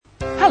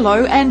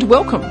Hello and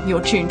welcome.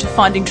 You're tuned to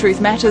Finding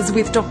Truth Matters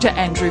with Dr.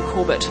 Andrew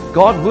Corbett.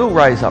 God will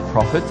raise up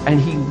prophets and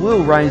he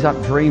will raise up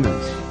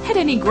dreamers. Had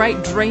any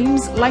great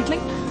dreams lately?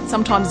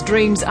 Sometimes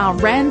dreams are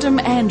random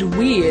and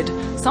weird.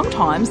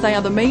 Sometimes they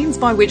are the means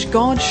by which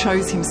God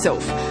shows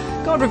himself.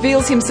 God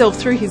reveals himself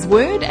through his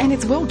word, and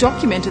it's well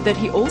documented that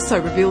he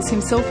also reveals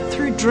himself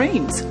through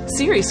dreams.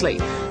 Seriously,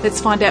 let's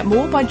find out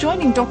more by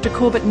joining Dr.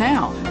 Corbett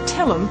now.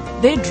 Tell them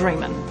they're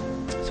dreaming.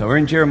 So we're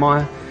in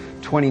Jeremiah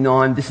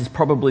 29. This is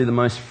probably the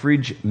most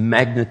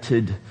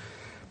fridge-magneted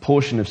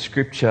portion of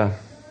Scripture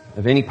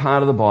of any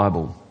part of the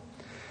Bible.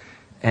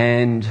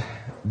 And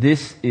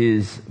this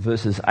is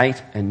verses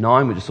 8 and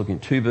 9. We're just looking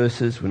at 2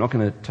 verses. We're not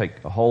going to take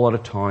a whole lot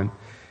of time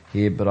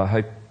here, but I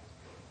hope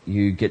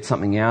you get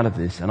something out of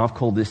this. And I've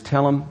called this,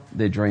 Tell Them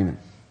They're Dreaming.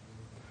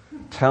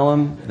 Tell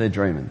them they're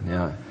dreaming.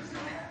 Now,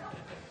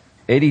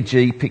 Eddie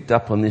G picked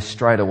up on this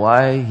straight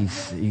away.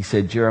 He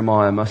said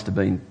Jeremiah must have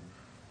been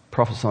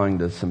prophesying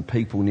to some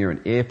people near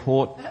an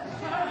airport.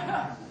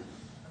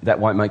 That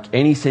won't make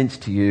any sense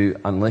to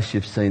you unless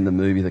you've seen the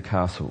movie The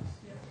Castle.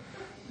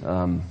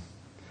 Tell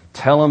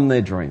them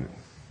they're dreaming.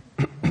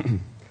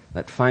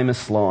 That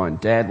famous line,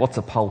 Dad, what's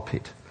a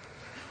pulpit?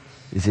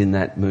 Is in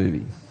that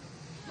movie.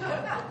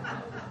 A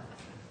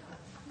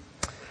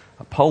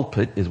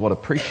pulpit is what a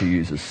preacher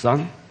uses,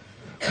 son.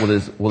 Well,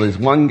 there's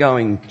one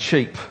going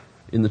cheap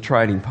in the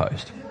Trading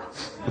Post.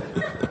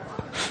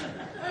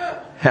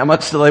 How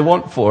much do they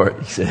want for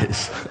it, he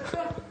says.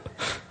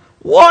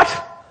 What?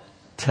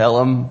 Tell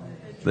them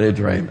they're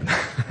dreaming.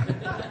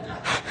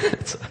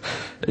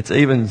 It's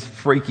even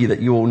freaky that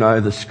you all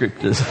know the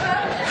scriptures.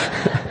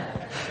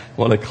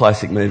 What a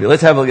classic movie.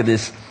 Let's have a look at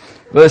this.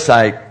 Verse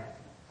 8.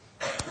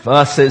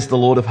 Thus says the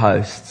Lord of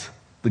hosts,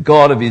 the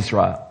God of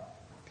Israel,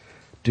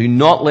 do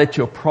not let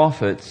your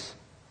prophets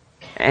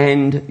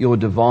and your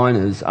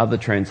diviners, other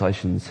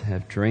translations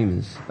have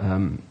dreamers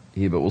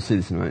here, but we'll see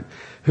this in a moment,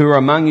 who are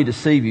among you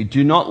deceive you.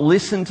 Do not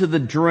listen to the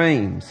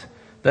dreams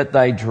that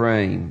they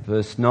dream.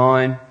 Verse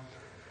 9,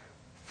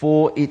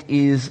 for it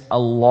is a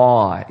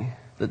lie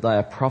that they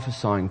are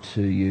prophesying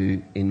to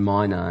you in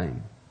my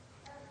name.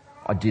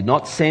 I did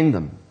not send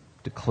them,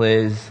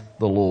 declares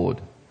the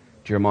Lord.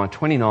 Jeremiah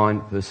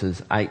 29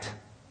 verses 8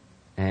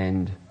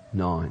 and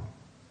 9.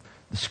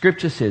 The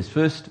scripture says,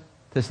 1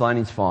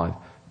 Thessalonians 5,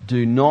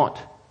 do not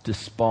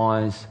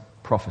despise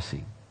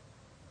prophecy.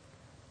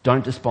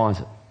 Don't despise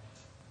it.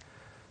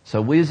 So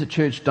we as a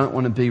church don't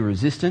want to be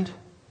resistant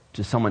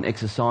to someone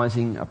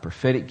exercising a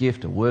prophetic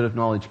gift, a word of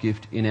knowledge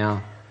gift in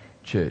our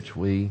church.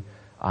 We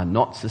are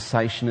not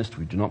cessationist.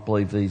 We do not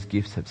believe these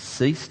gifts have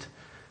ceased.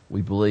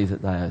 We believe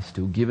that they are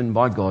still given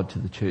by God to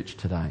the church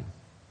today.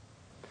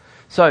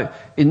 So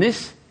in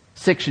this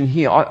section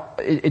here,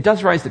 it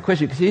does raise the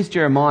question, because here's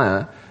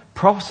Jeremiah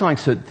prophesying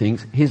certain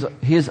things.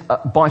 Here's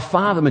by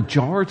far the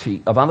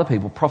majority of other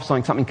people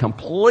prophesying something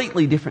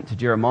completely different to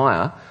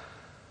Jeremiah.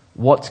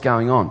 What's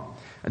going on?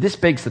 And this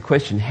begs the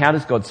question, how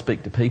does God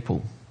speak to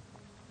people?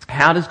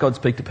 How does God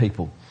speak to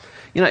people?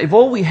 You know, if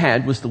all we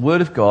had was the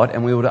Word of God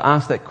and we were to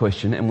ask that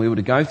question and we were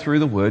to go through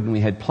the Word and we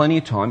had plenty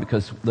of time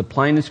because the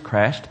plane has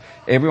crashed,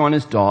 everyone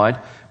has died,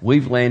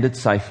 we've landed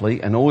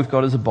safely and all we've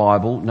got is a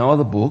Bible, no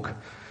other book,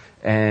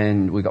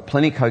 and we've got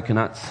plenty of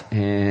coconuts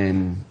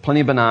and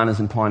plenty of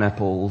bananas and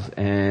pineapples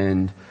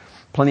and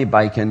plenty of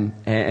bacon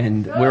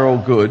and we're all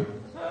good.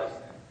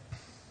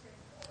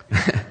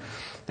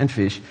 And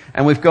fish.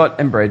 And we've got,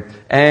 and bread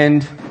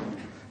and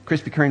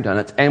Krispy Kreme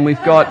donuts, and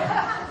we've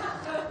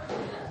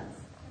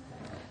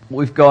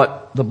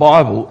got the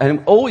Bible,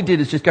 and all we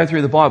did is just go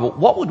through the Bible.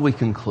 What would we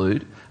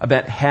conclude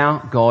about how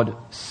God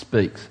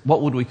speaks?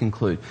 What would we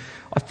conclude?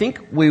 I think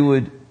we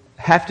would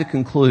have to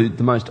conclude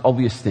the most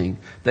obvious thing,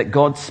 that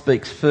God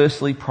speaks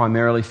firstly,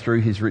 primarily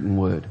through his written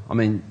word. I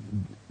mean,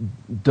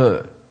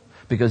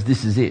 because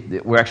this is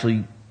it. We're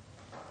actually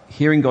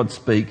hearing God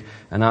speak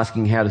and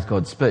asking, how does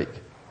God speak?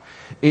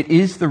 It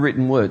is the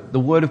written word, the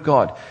word of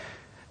God.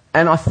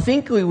 And I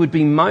think we would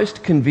be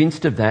most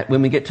convinced of that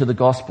when we get to the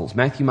Gospels,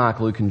 Matthew, Mark,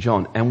 Luke and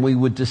John, and we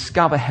would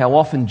discover how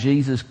often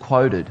Jesus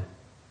quoted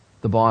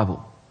the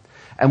Bible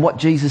and what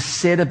Jesus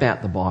said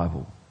about the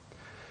Bible.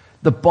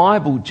 The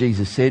Bible,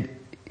 Jesus said,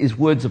 is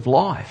words of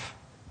life.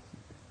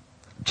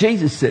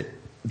 Jesus said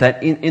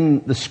that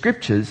in the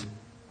Scriptures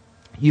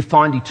you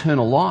find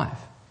eternal life.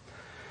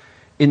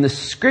 In the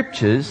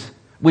Scriptures,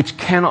 which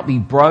cannot be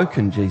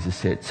broken, Jesus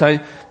said. So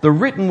the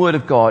written word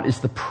of God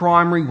is the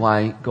primary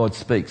way God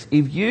speaks.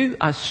 If you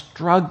are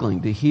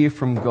struggling to hear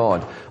from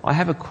God, I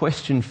have a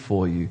question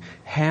for you.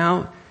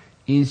 How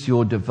is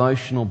your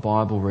devotional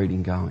Bible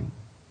reading going?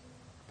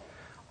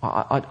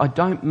 I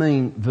don't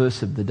mean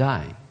verse of the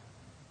day.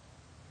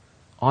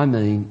 I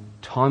mean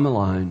time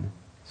alone,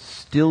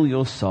 still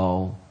your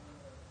soul,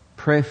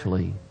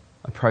 prayerfully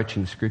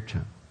approaching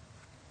Scripture.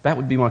 That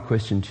would be my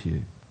question to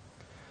you.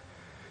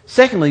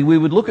 Secondly, we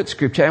would look at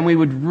Scripture and we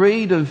would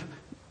read of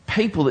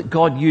people that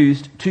God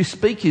used to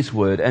speak his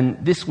word,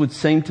 and this would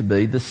seem to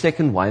be the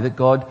second way that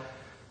God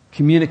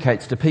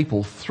communicates to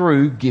people,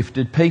 through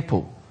gifted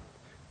people.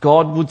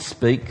 God would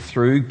speak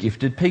through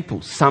gifted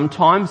people.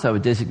 Sometimes they were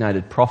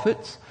designated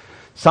prophets.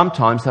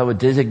 Sometimes they were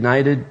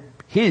designated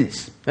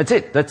His. That's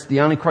it. That's the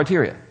only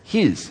criteria.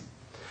 His.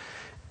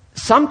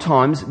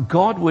 Sometimes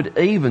God would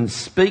even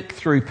speak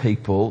through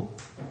people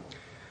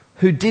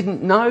who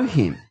didn't know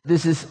Him.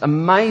 There's this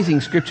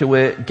amazing scripture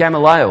where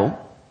Gamaliel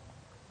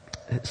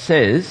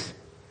says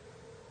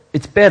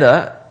it's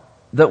better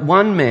that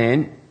one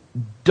man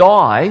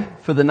die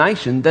for the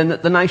nation than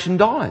that the nation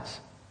dies.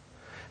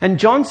 And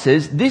John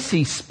says this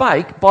he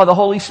spake by the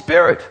Holy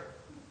Spirit.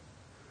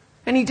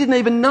 And he didn't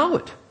even know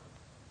it.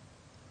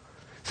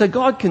 So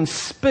God can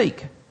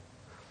speak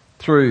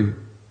through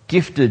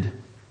gifted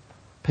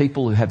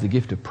people who have the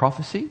gift of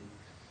prophecy.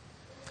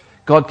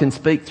 God can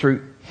speak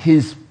through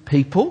His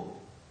people.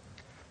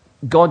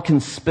 God can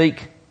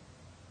speak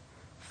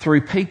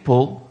through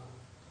people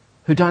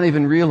who don't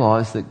even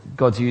realise that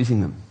God's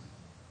using them.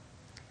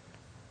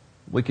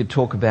 We could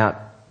talk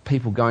about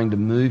people going to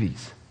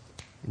movies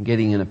and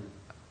getting an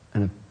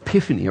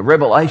epiphany, a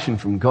revelation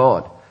from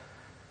God,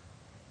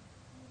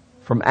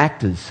 from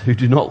actors who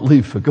do not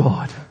live for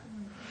God.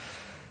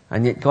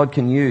 And yet God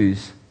can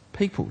use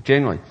people,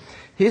 generally.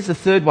 Here's the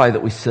third way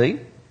that we see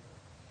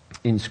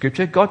in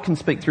Scripture. God can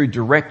speak through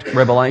direct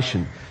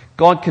revelation.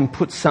 God can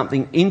put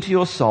something into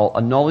your soul,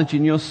 a knowledge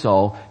in your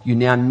soul. You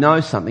now know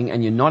something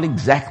and you're not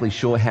exactly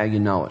sure how you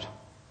know it.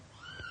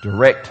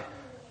 Direct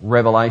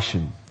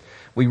revelation.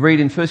 We read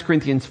in 1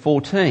 Corinthians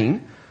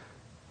 14,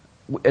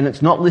 and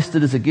it's not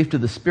listed as a gift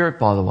of the Spirit,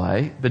 by the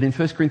way, but in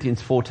 1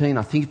 Corinthians 14,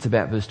 I think it's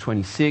about verse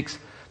 26,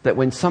 that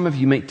when some of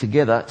you meet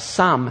together,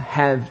 some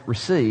have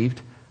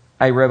received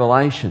a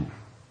revelation.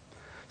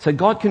 So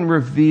God can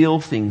reveal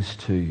things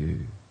to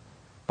you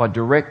by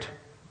direct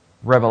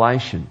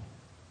revelation.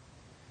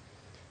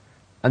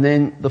 And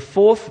then the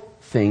fourth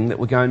thing that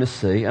we're going to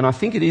see, and I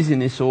think it is in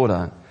this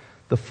order,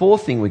 the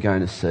fourth thing we're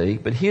going to see,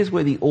 but here's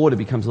where the order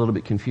becomes a little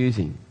bit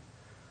confusing.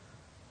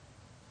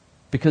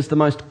 Because the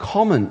most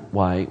common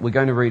way we're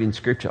going to read in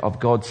Scripture of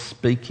God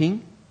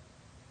speaking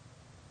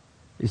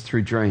is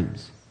through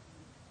dreams.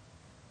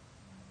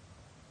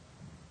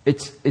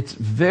 It's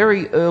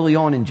very early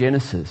on in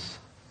Genesis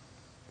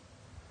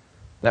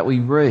that we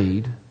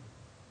read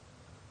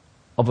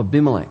of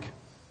Abimelech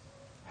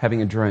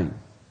having a dream,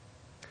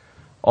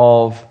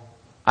 of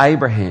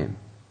Abraham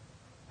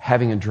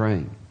having a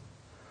dream,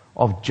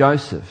 of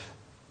Joseph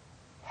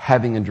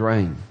having a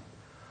dream,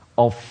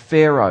 of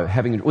Pharaoh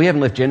having a dream. We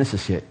haven't left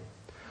Genesis yet.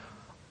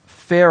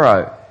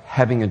 Pharaoh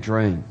having a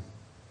dream.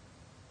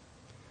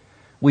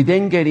 We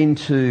then get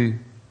into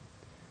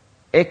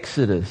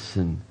Exodus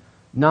and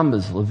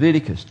Numbers,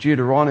 Leviticus,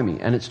 Deuteronomy,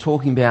 and it's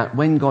talking about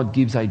when God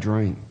gives a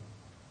dream.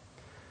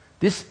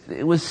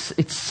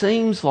 It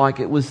seems like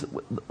it was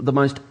the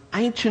most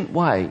ancient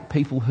way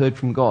people heard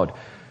from God,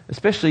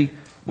 especially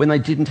when they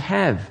didn't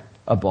have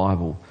a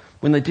Bible,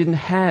 when they didn't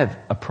have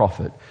a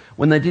prophet,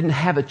 when they didn't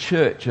have a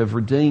church of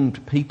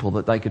redeemed people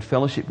that they could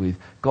fellowship with.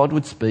 God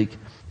would speak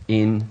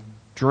in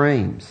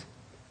dreams,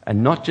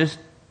 and not just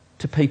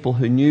to people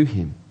who knew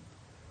Him.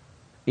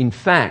 In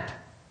fact,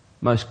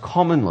 most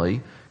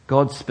commonly,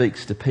 God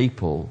speaks to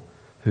people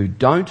who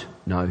don't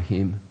know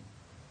Him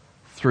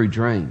through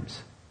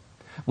dreams.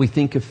 We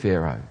think of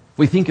Pharaoh.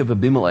 We think of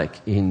Abimelech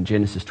in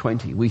Genesis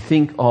 20. We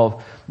think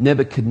of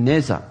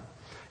Nebuchadnezzar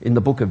in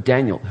the book of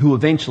Daniel, who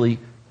eventually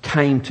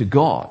came to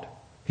God.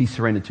 He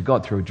surrendered to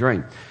God through a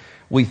dream.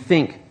 We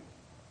think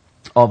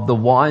of the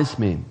wise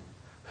men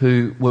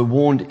who were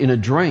warned in a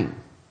dream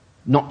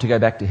not to go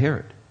back to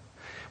Herod.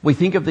 We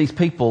think of these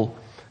people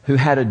who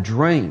had a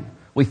dream.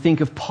 We think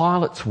of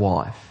Pilate's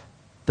wife.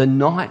 The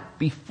night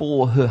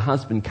before her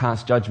husband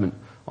cast judgment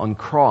on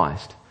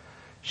Christ,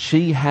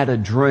 she had a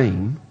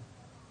dream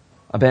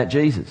about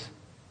Jesus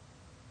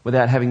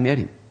without having met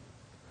Him.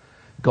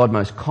 God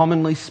most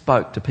commonly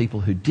spoke to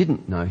people who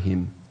didn't know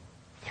Him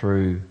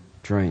through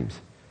dreams.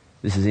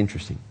 This is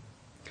interesting.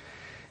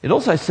 It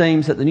also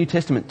seems that the New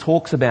Testament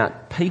talks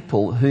about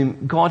people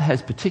whom God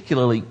has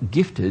particularly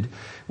gifted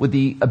with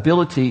the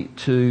ability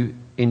to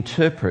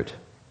interpret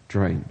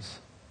dreams.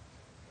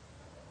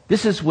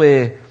 This is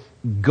where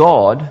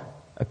God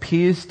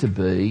appears to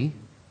be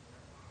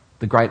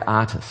the great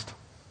artist.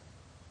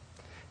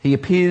 He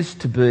appears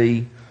to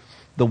be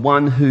the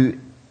one who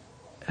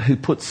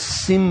puts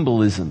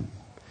symbolism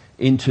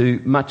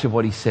into much of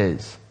what He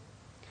says.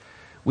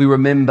 We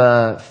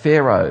remember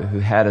Pharaoh, who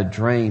had a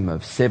dream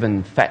of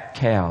 7 fat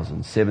cows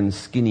and 7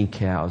 skinny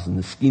cows, and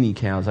the skinny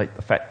cows ate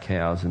the fat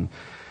cows,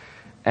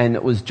 and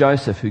it was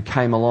Joseph who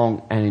came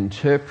along and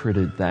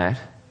interpreted that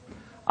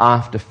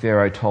after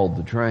Pharaoh told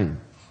the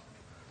dream.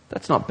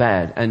 That's not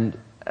bad, and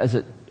I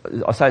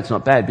say it's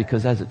not bad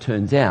because, as it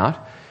turns out,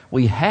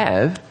 we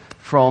have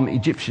from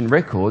Egyptian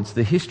records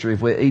the history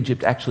of where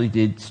Egypt actually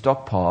did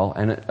stockpile,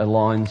 and it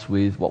aligns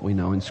with what we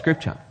know in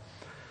Scripture.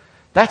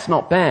 That's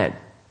not bad.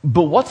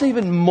 But what's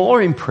even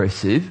more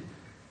impressive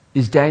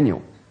is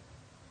Daniel.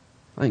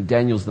 I think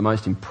Daniel's the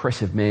most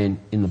impressive man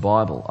in the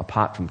Bible,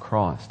 apart from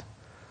Christ.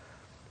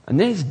 And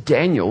there's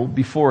Daniel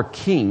before a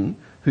king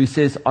who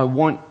says, I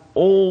want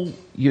all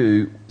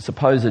you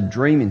supposed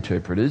dream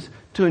interpreters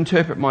to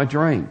interpret my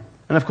dream.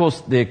 And of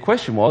course, their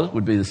question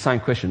would be the same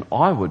question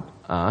I would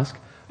ask.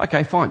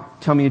 Okay, fine,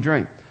 tell me your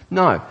dream.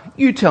 No,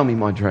 you tell me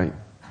my dream.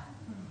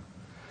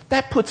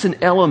 That puts an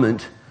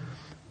element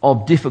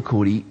of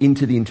difficulty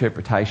into the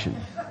interpretation.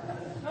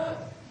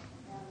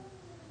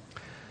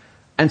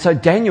 And so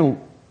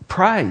Daniel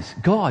prays,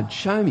 God,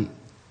 show me.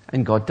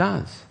 And God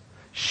does.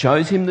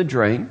 Shows him the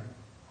dream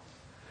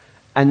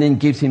and then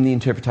gives him the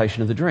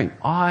interpretation of the dream.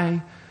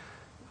 I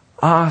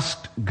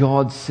asked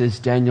God, says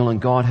Daniel,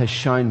 and God has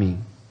shown me.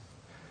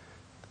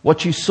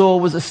 What you saw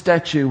was a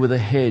statue with a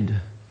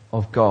head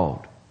of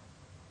gold.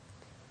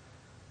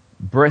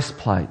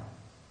 Breastplate,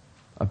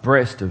 a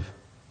breast of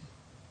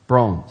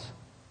bronze.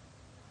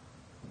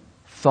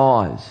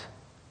 Thighs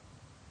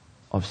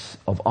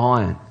of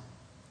iron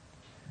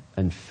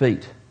and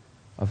feet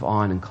of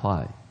iron and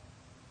clay.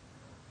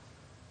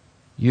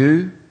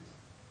 You,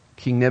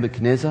 King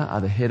Nebuchadnezzar,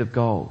 are the head of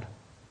gold.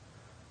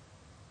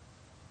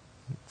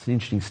 It's an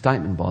interesting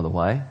statement, by the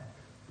way.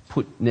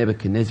 Put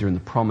Nebuchadnezzar in the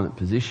prominent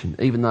position,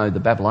 even though the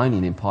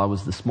Babylonian Empire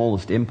was the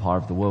smallest empire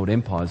of the world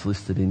empires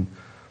listed in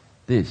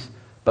this.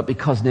 But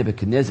because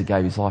Nebuchadnezzar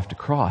gave his life to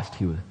Christ,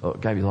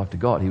 gave his life to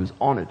God, he was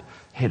honoured,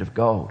 head of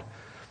gold.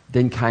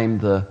 Then came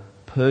the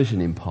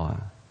Persian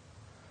Empire.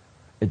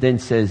 It then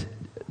says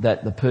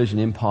that the Persian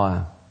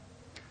Empire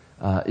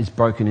is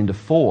broken into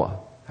four.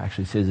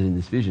 Actually says it in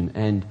this vision.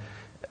 And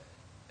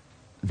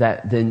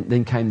that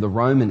then came the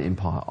Roman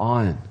Empire,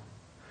 iron.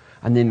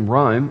 And then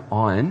Rome,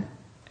 iron,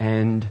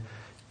 and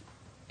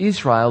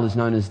Israel is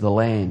known as the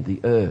land, the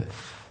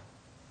earth.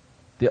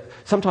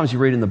 Sometimes you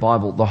read in the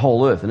Bible the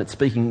whole earth, and it's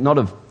speaking not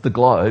of the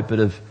globe, but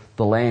of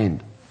the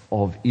land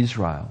of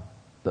Israel,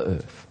 the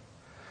earth.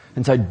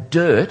 And so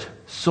dirt,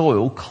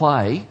 soil,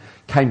 clay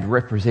came to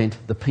represent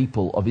the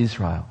people of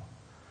Israel.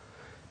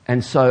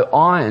 And so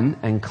iron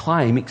and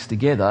clay mixed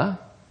together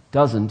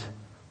doesn't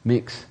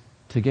mix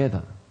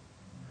together.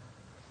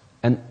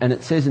 And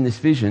it says in this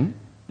vision,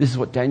 this is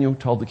what Daniel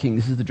told the king,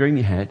 this is the dream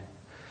he had,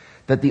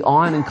 that the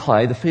iron and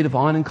clay, the feet of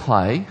iron and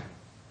clay,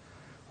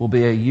 will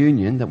be a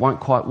union that won't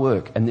quite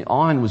work. And the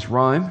iron was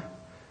Rome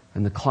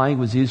and the clay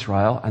was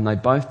Israel, and they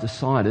both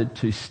decided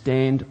to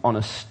stand on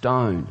a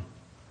stone,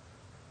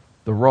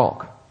 the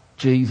rock,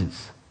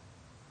 Jesus.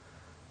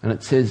 And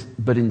it says,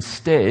 but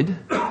instead,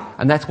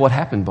 and that's what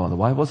happened, by the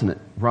way, wasn't it?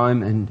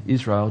 Rome and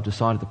Israel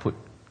decided to put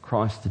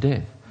Christ to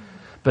death.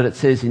 But it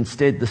says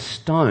instead the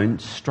stone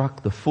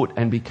struck the foot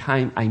and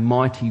became a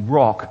mighty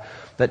rock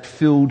that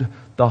filled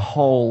the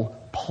whole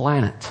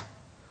planet.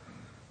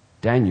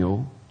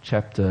 Daniel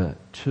chapter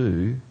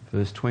 2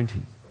 verse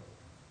 20.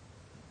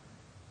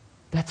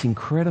 That's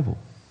incredible.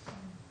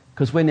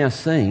 Because we're now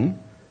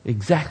seeing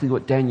exactly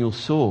what Daniel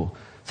saw.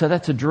 So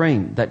that's a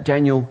dream that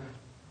Daniel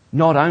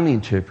not only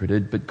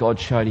interpreted, but God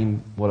showed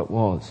him what it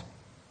was.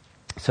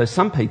 So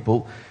some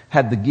people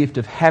have the gift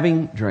of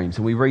having dreams.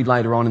 And we read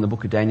later on in the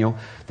book of Daniel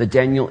that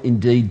Daniel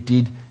indeed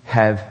did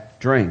have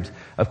dreams.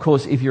 Of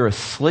course, if you're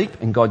asleep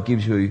and God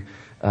gives you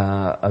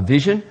a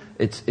vision,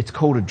 it's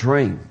called a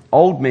dream.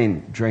 Old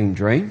men dream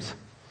dreams.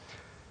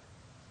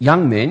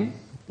 Young men,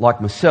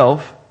 like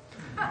myself,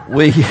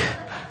 we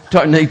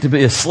don't need to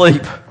be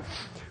asleep.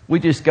 We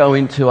just go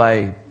into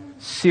a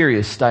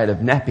serious state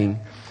of napping,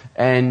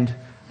 and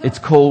it's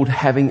called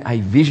having a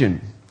vision.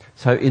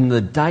 So in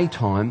the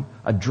daytime,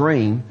 a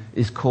dream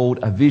is called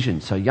a vision.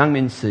 So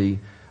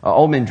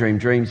old men dream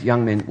dreams,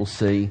 young men will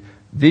see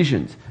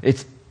visions.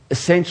 It's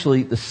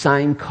essentially the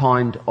same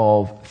kind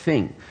of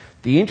thing.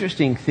 The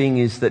interesting thing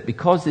is that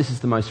because this is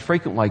the most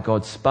frequent way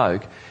God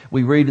spoke,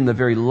 we read in the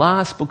very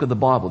last book of the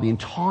Bible, the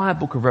entire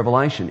book of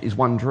Revelation is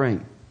one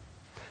dream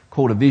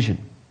called a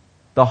vision.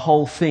 The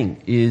whole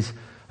thing is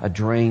a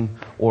dream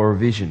or a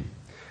vision.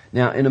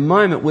 Now, in a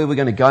moment where we're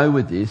going to go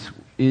with this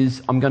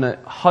is I'm going to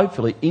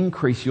hopefully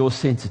increase your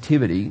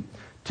sensitivity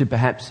to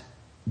perhaps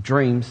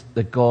dreams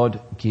that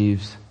God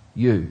gives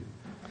you.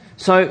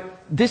 So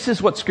this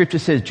is what Scripture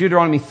says,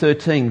 Deuteronomy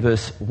 13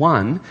 verse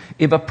 1.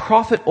 If a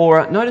prophet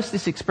notice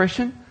this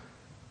expression,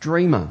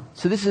 dreamer.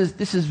 So this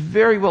is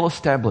very well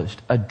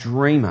established, a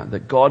dreamer,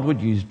 that God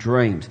would use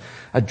dreams.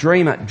 A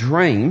dreamer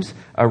dreams,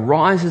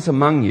 arises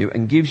among you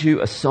and gives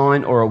you a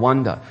sign or a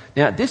wonder.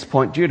 Now at this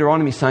point,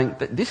 Deuteronomy is saying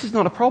that this is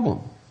not a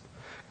problem.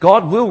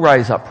 God will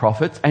raise up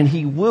prophets and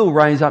he will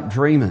raise up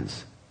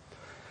dreamers.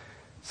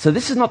 So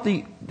this is not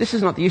the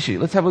issue.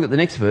 Let's have a look at the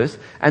next verse.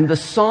 And the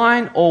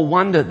sign or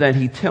wonder that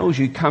he tells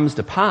you comes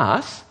to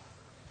pass,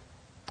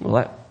 well,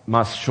 that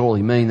must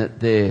surely mean that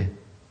they're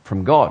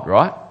from God,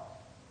 right?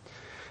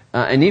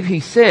 And if he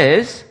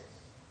says,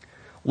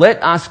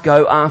 let us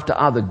go after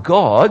other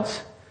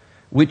gods,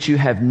 which you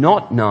have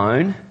not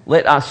known,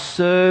 let us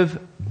serve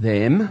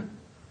them.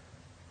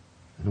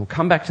 And we'll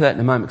come back to that in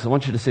a moment because I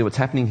want you to see what's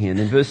happening here. And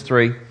then verse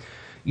 3,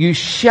 you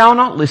shall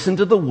not listen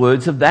to the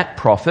words of that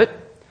prophet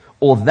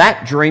or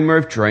that dreamer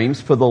of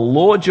dreams, for the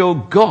Lord your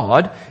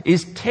God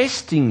is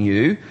testing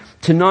you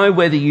to know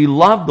whether you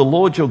love the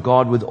Lord your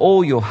God with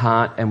all your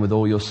heart and with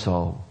all your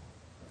soul.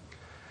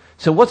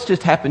 So what's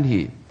just happened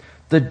here?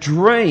 The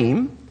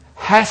dream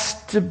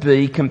has to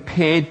be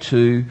compared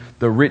to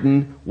the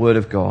written Word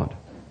of God.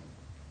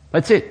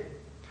 That's it.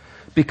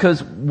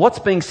 Because what's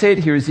being said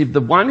here is if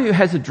the one who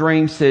has a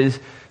dream says,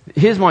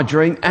 here's my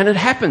dream, and it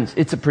happens.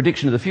 It's a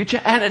prediction of the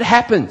future, and it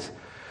happens.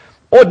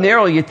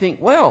 Ordinarily you'd think,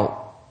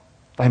 well,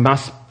 they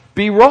must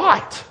be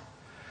right.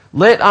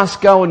 Let us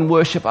go and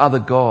worship other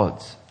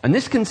gods. And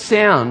this can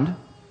sound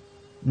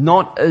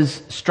not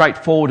as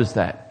straightforward as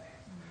that.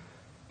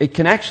 It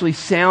can actually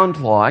sound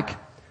like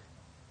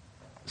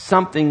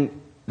something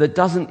that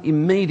doesn't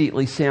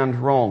immediately sound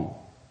wrong.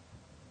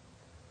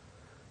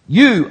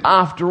 You,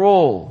 after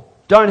all,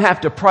 don't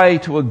have to pray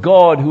to a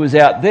God who is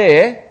out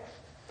there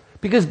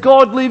because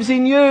God lives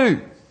in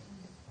you.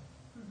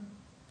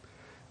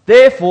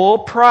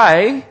 Therefore,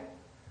 pray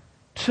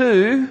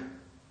to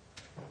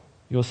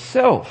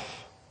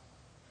yourself.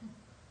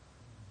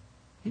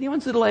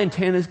 Anyone's little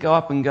antennas go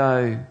up and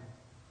go,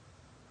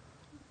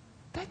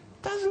 that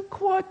doesn't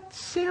quite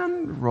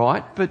sound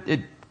right, but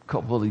it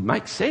probably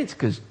makes sense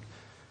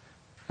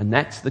and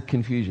that's the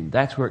confusion.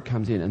 That's where it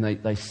comes in. And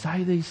they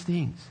say these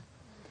things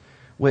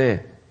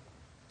where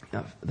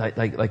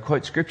they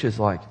quote scriptures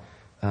like,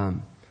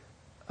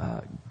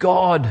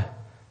 God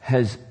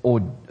has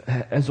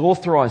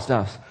authorized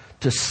us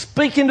to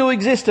speak into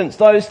existence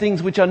those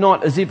things which are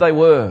not as if they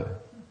were.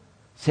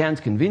 Sounds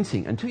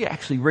convincing until you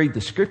actually read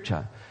the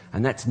scripture,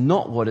 and that's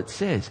not what it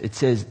says. It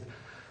says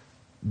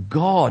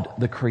God,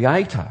 the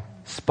Creator,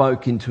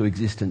 spoke into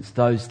existence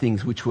those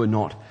things which were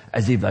not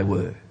as if they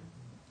were.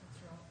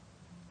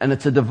 And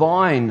it's a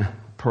divine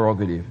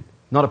prerogative,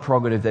 not a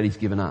prerogative that He's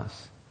given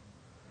us.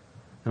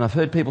 And I've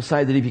heard people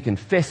say that if you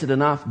confess it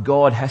enough,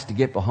 God has to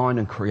get behind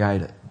and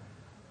create it.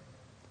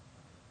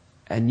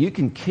 And you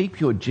can keep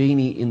your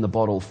genie in the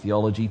bottle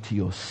theology to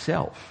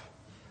yourself,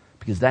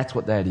 because that's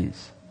what that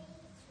is.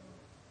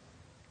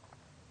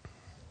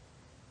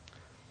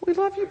 We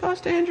love you,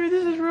 Pastor Andrew.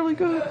 This is really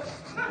good.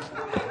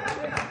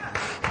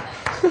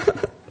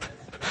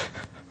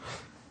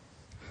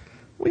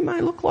 We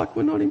may look like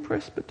we're not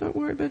impressed, but don't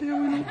worry about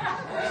how we look.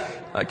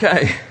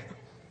 Okay.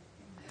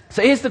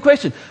 So here's the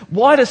question.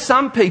 Why do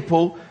some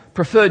people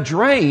prefer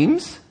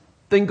dreams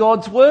than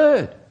God's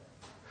Word?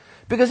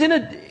 Because in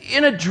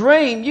a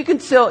dream,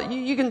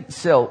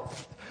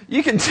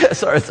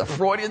 sorry, it's a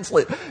Freudian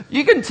slip.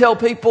 You can tell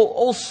people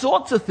all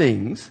sorts of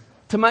things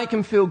to make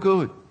them feel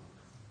good.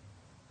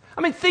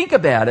 I mean, think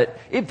about it.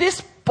 If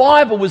this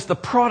Bible was the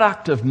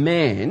product of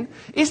man,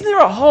 isn't there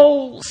a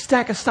whole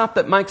stack of stuff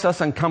that makes us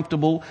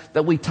uncomfortable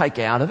that we take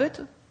out of it?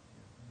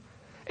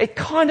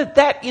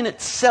 That in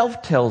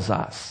itself tells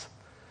us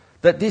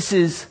that this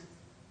is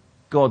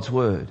God's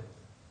Word.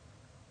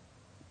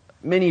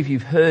 Many of you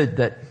have heard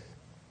that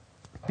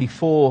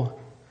before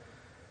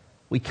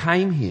we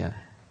came here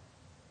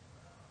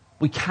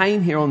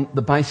on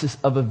the basis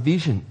of a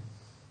vision.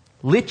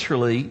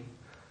 Literally,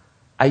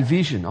 a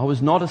vision. I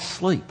was not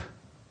asleep.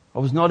 I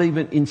was not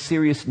even in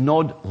serious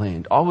nod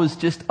land. I was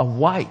just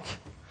awake.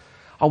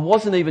 I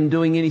wasn't even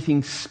doing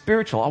anything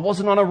spiritual. I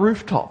wasn't on a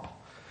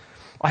rooftop.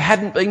 I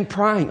hadn't been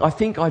praying. I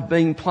think I'd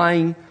been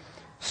playing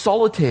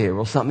solitaire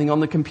or something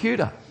on the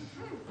computer.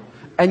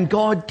 And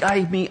God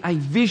gave me a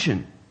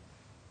vision.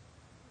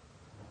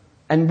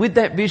 And with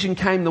that vision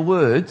came the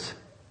words,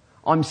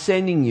 I'm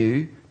sending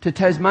you to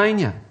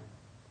Tasmania.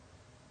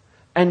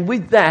 And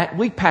with that,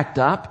 we packed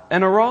up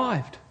and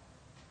arrived.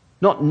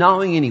 Not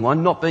knowing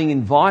anyone, not being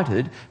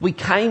invited, we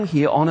came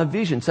here on a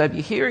vision. So if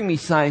you're hearing me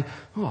say,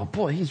 oh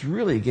boy, he's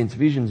really against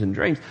visions and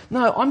dreams.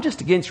 No, I'm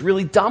just against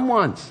really dumb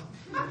ones.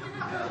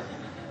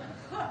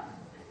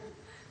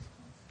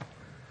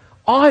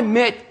 I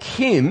met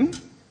Kim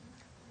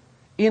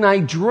in a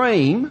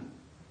dream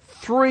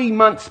 3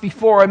 months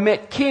before I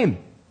met Kim.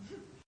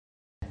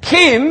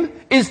 Kim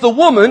is the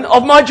woman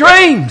of my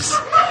dreams.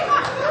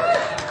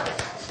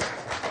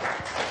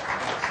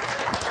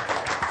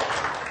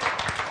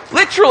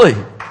 Literally.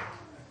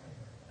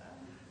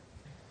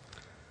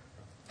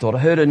 Thought I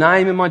heard her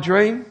name in my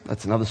dream.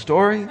 That's another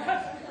story.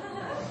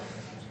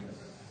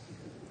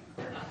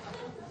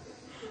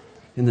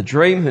 In the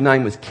dream, her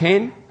name was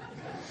Ken.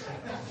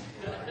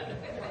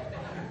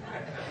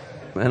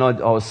 And I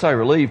was so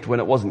relieved when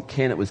it wasn't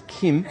Ken, it was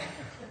Kim.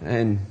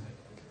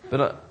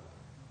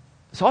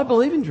 So I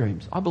believe in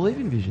dreams. I believe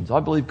in visions.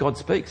 I believe God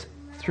speaks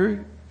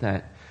through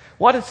that.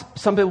 Why do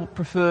some people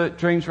prefer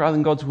dreams rather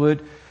than God's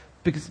Word?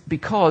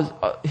 Because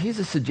here's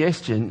a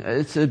suggestion.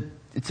 It's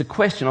a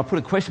question. I'll put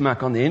a question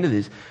mark on the end of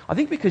this. I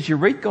think because you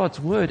read God's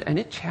Word and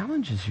it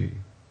challenges you.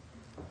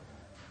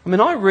 I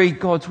mean, I read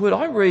God's Word.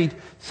 I read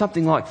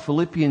something like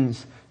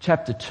Philippians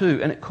chapter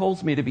 2, and it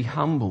calls me to be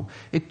humble.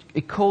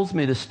 It calls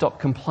me to stop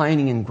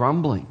complaining and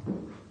grumbling.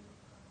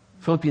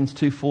 Philippians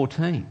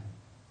 2:14.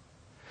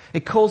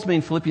 It calls me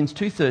in Philippians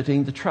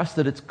 2:13 to trust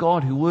that it's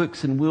God who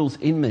works and wills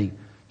in me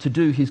to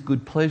do His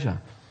good pleasure.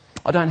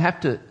 I don't have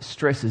to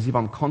stress as if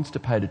I'm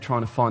constipated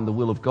trying to find the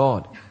will of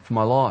God for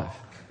my life.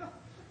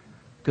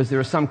 Because there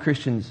are some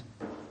Christians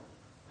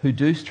who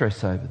do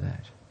stress over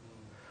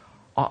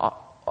that.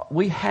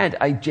 We had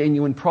a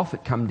genuine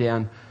prophet come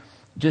down,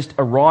 just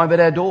arrive at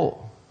our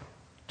door.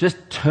 Just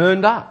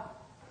turned up.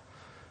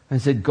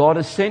 and said, God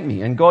has sent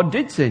me. And God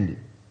did send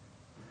him.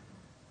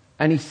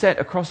 And he sat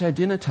across our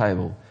dinner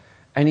table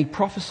and he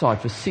prophesied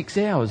for 6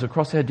 hours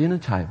across our dinner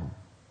table.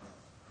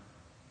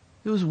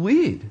 It was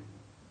weird.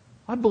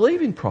 I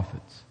believe in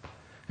prophets.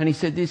 And he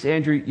said this,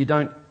 Andrew,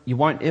 you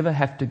won't ever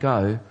have to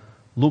go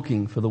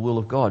looking for the will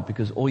of God,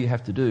 because all you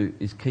have to do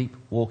is keep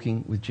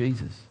walking with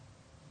Jesus.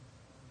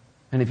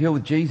 And if you're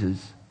with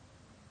Jesus,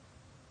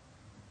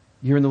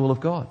 you're in the will of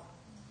God.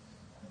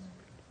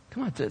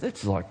 Come on,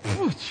 that's like,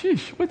 oh,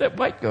 sheesh, where'd that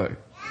weight go?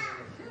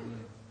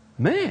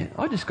 Man,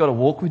 I just got to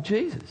walk with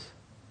Jesus.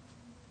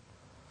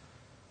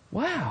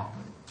 Wow.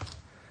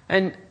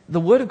 And the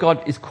Word of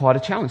God is quite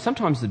a challenge.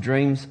 Sometimes the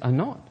dreams are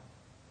not.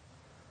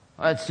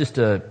 It's just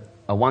a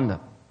wonder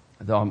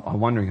that I'm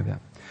wondering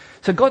about.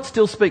 So God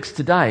still speaks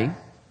today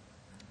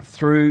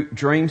through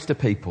dreams to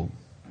people.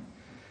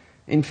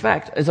 In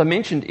fact, as I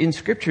mentioned, in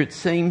Scripture it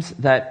seems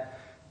that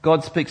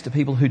God speaks to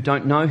people who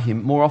don't know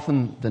Him more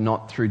often than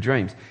not through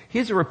dreams.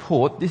 Here's a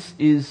report. This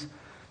is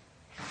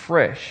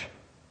fresh.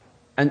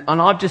 And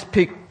I've just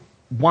picked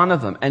one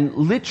of them. And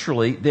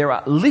there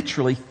are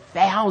literally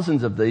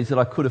thousands of these that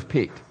I could have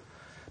picked.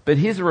 But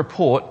here's a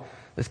report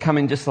that's come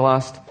in just the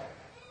last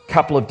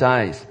couple of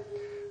days.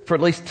 For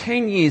at least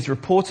 10 years,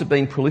 reports have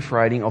been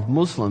proliferating of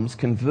Muslims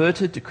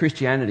converted to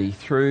Christianity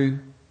through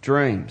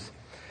dreams.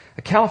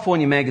 A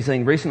California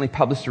magazine recently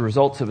published the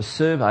results of a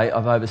survey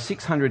of over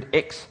 600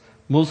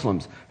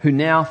 ex-Muslims who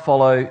now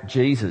follow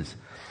Jesus.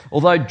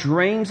 Although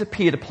dreams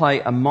appear to play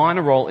a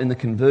minor role in the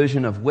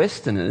conversion of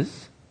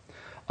Westerners,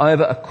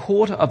 over a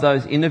quarter of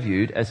those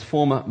interviewed as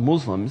former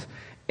Muslims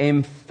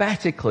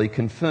emphatically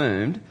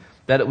confirmed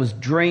that it was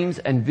dreams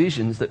and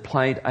visions that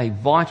played a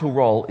vital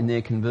role in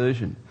their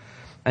conversion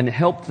and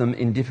helped them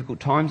in difficult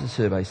times, the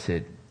survey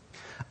said.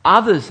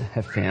 Others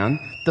have found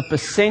the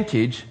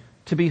percentage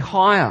to be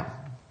higher.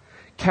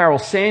 Carol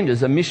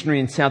Sanders, a missionary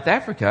in South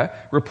Africa,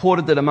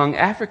 reported that among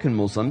African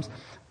Muslims,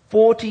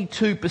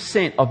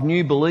 42% of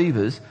new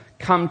believers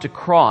come to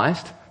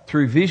Christ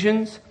through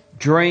visions,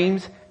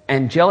 dreams,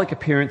 angelic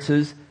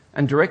appearances,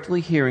 and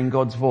directly hearing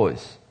God's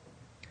voice.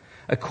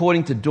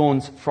 According to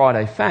Dawn's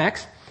Friday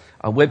Facts,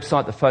 a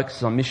website that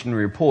focuses on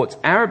missionary reports,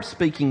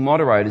 Arab-speaking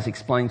moderators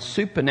explain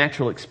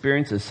supernatural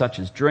experiences such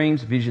as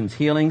dreams, visions,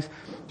 healings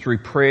through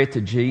prayer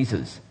to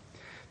Jesus.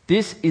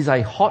 This is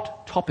a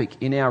hot topic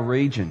in our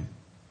region.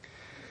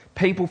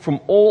 People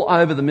from all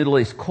over the Middle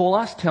East call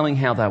us telling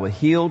how they were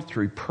healed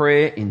through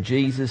prayer in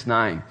Jesus'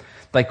 name.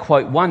 They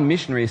quote one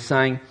missionary as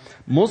saying,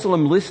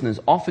 Muslim listeners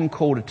often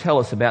call to tell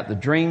us about the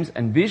dreams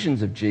and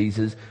visions of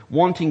Jesus,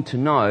 wanting to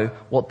know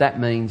what that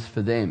means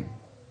for them.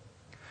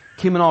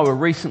 Kim and I were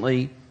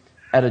recently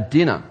at a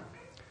dinner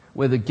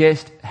where the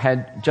guest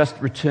had just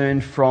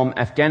returned from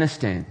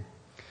Afghanistan,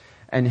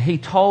 and he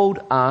told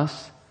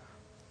us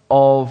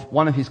of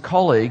one of his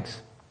colleagues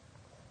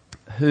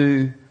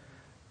who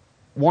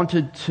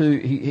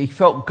he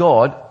felt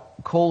God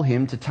call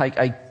him to take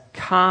a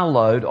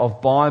carload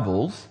of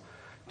Bibles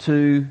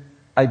to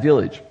a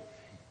village.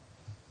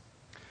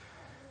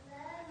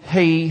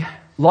 He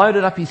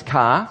loaded up his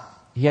car.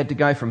 He had to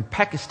go from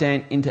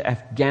Pakistan into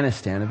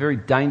Afghanistan, a very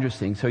dangerous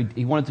thing, so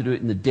he wanted to do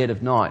it in the dead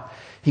of night.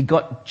 He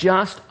got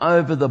just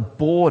over the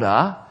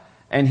border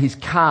and his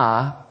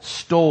car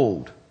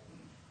stalled.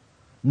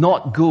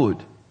 Not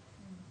good.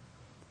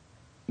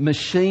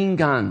 Machine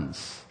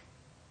guns.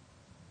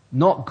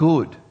 Not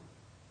good.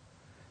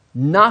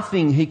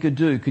 Nothing he could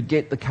do could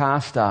get the car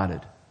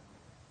started.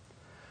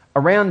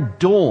 Around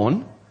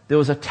dawn, there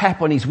was a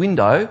tap on his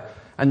window,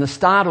 and the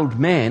startled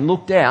man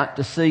looked out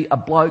to see a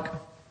bloke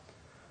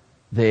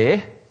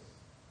there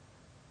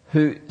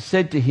who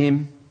said to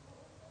him,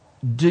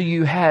 "Do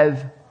you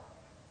have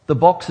the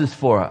boxes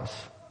for us?"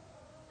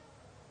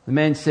 The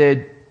man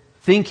said,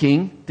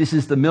 thinking this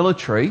is the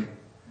military,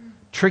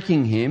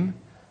 tricking him,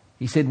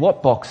 he said,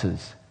 "What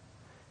boxes?"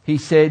 He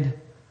said,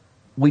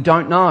 "We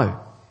don't know.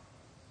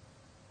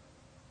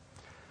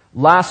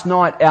 Last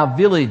night our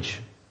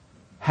village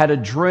had a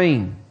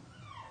dream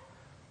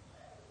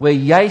where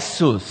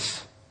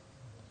Jesus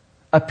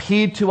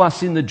appeared to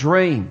us in the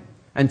dream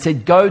and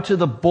said, 'Go to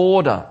the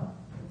border.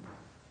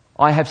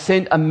 I have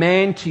sent a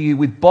man to you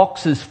with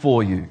boxes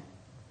for you.'"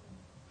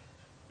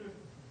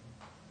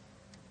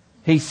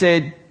 He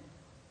said,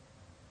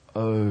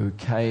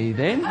 "Okay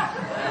then."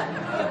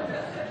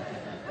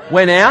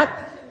 Went out,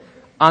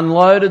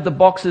 unloaded the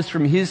boxes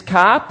from his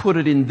car, put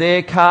it in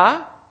their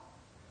car,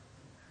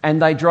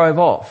 and they drove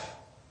off.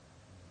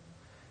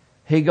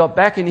 He got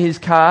back in his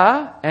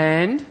car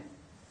and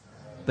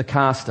the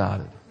car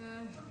started.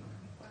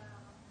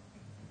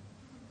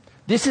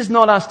 This is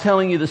not us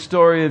telling you the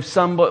story of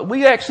somebody.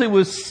 We actually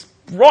was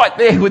right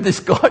there with this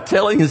guy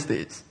telling us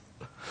this.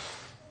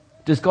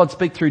 Does God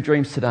speak through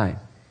dreams today?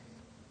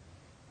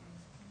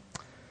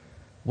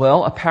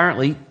 Well,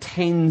 apparently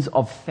tens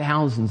of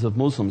thousands of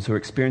Muslims who are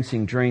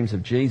experiencing dreams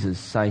of Jesus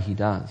say he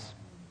does.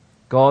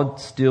 God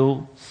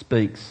still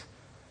speaks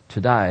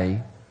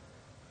today,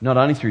 not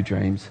only through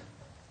dreams,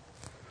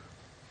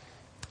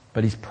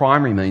 but his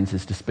primary means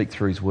is to speak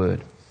through his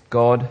word.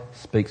 God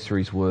speaks through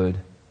his word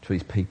to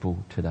his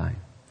people today.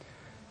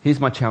 Here's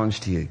my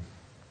challenge to you.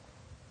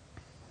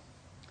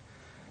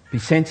 Be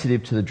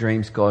sensitive to the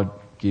dreams God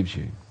gives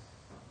you.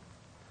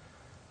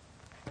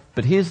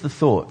 But here's the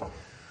thought.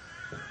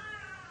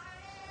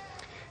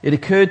 It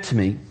occurred to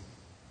me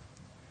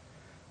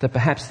that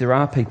perhaps there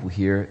are people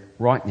here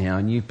right now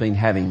and you've been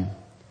having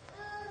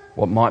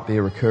what might be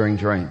a recurring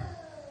dream.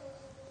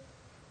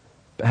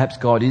 Perhaps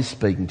God is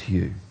speaking to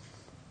you.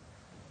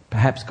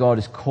 Perhaps God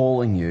is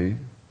calling you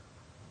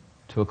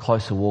to a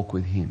closer walk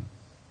with Him,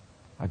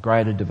 a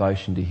greater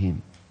devotion to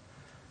Him.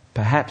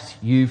 Perhaps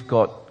you've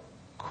got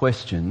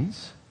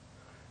questions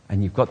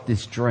and you've got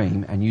this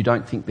dream and you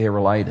don't think they're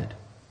related.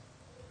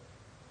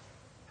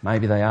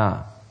 Maybe they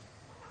are.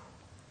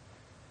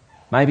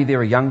 Maybe there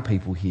are young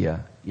people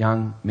here,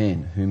 young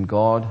men whom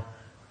God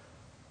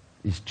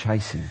is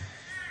chasing.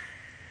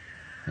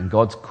 And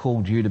God's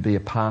called you to be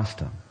a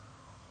pastor.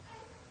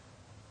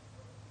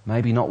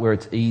 Maybe not where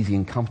it's easy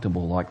and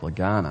comfortable like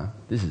Legana.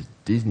 This is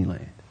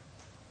Disneyland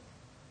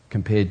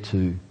compared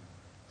to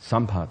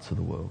some parts of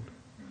the world.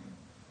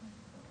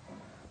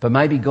 But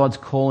maybe God's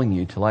calling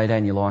you to lay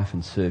down your life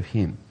and serve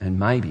Him. And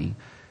maybe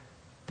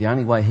the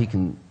only way He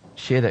can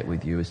share that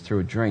with you is through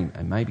a dream.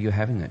 And maybe you're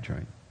having that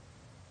dream.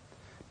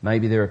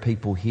 Maybe there are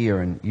people here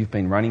and you've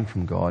been running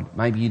from God.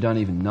 Maybe you don't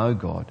even know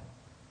God.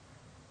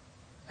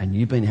 And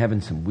you've been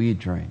having some weird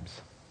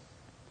dreams.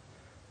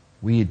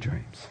 Weird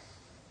dreams.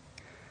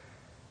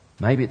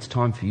 Maybe it's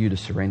time for you to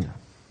surrender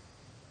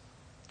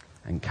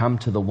and come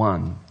to the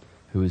one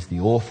who is the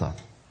author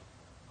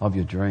of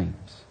your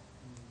dreams.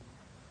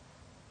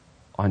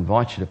 I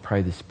invite you to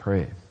pray this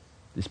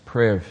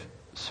prayer of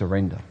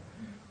surrender.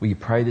 Will you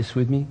pray this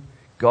with me?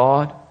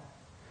 God,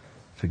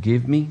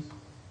 forgive me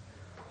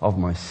of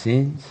my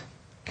sins.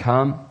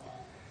 Come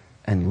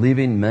and live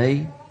in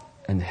me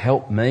and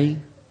help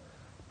me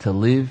to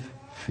live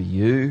for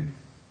you.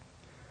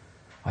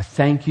 I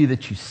thank you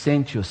that you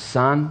sent your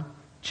Son,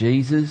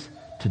 Jesus,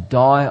 to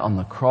die on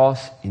the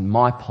cross in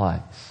my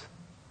place.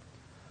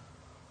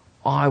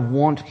 I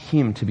want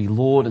Him to be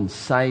Lord and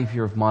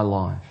Saviour of my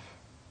life.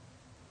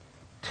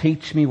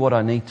 Teach me what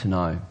I need to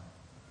know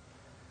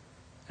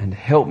and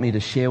help me to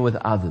share with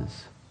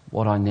others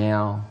what I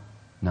now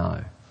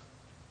know.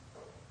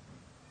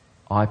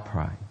 I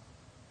pray.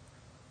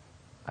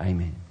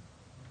 Amen.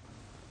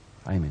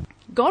 Amen.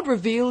 God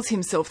reveals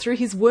Himself through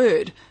His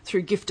Word,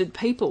 through gifted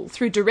people,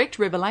 through direct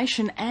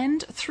revelation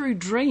and through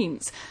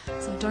dreams.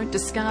 So don't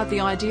discard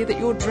the idea that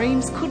your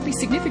dreams could be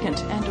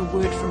significant and a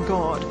word from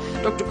God.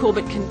 Dr.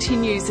 Corbett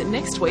continues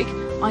next week.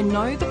 I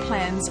know the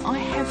plans I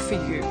have for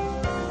you.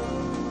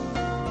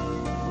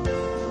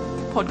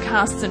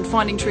 Podcasts and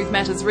Finding Truth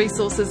Matters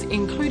resources,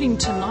 including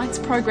tonight's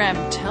program,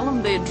 Tell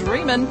 'em They're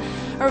Dreamin',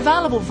 are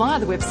available via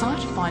the website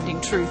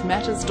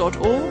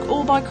findingtruthmatters.org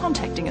or by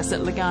contacting us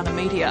at Legana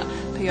Media,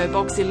 PO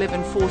Box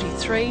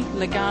 1143,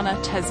 Legana,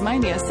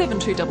 Tasmania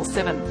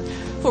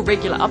 7277. For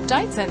regular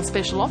updates and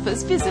special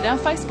offers, visit our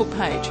Facebook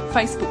page,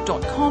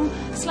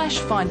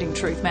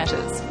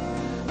 facebook.com/findingtruthmatters.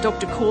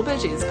 Dr.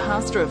 Corbett is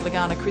pastor of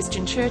Legana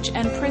Christian Church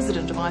and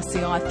president of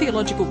ICI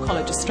Theological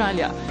College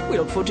Australia. We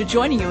look forward to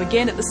joining you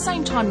again at the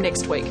same time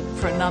next week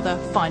for another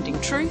Finding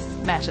Truth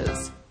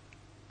Matters.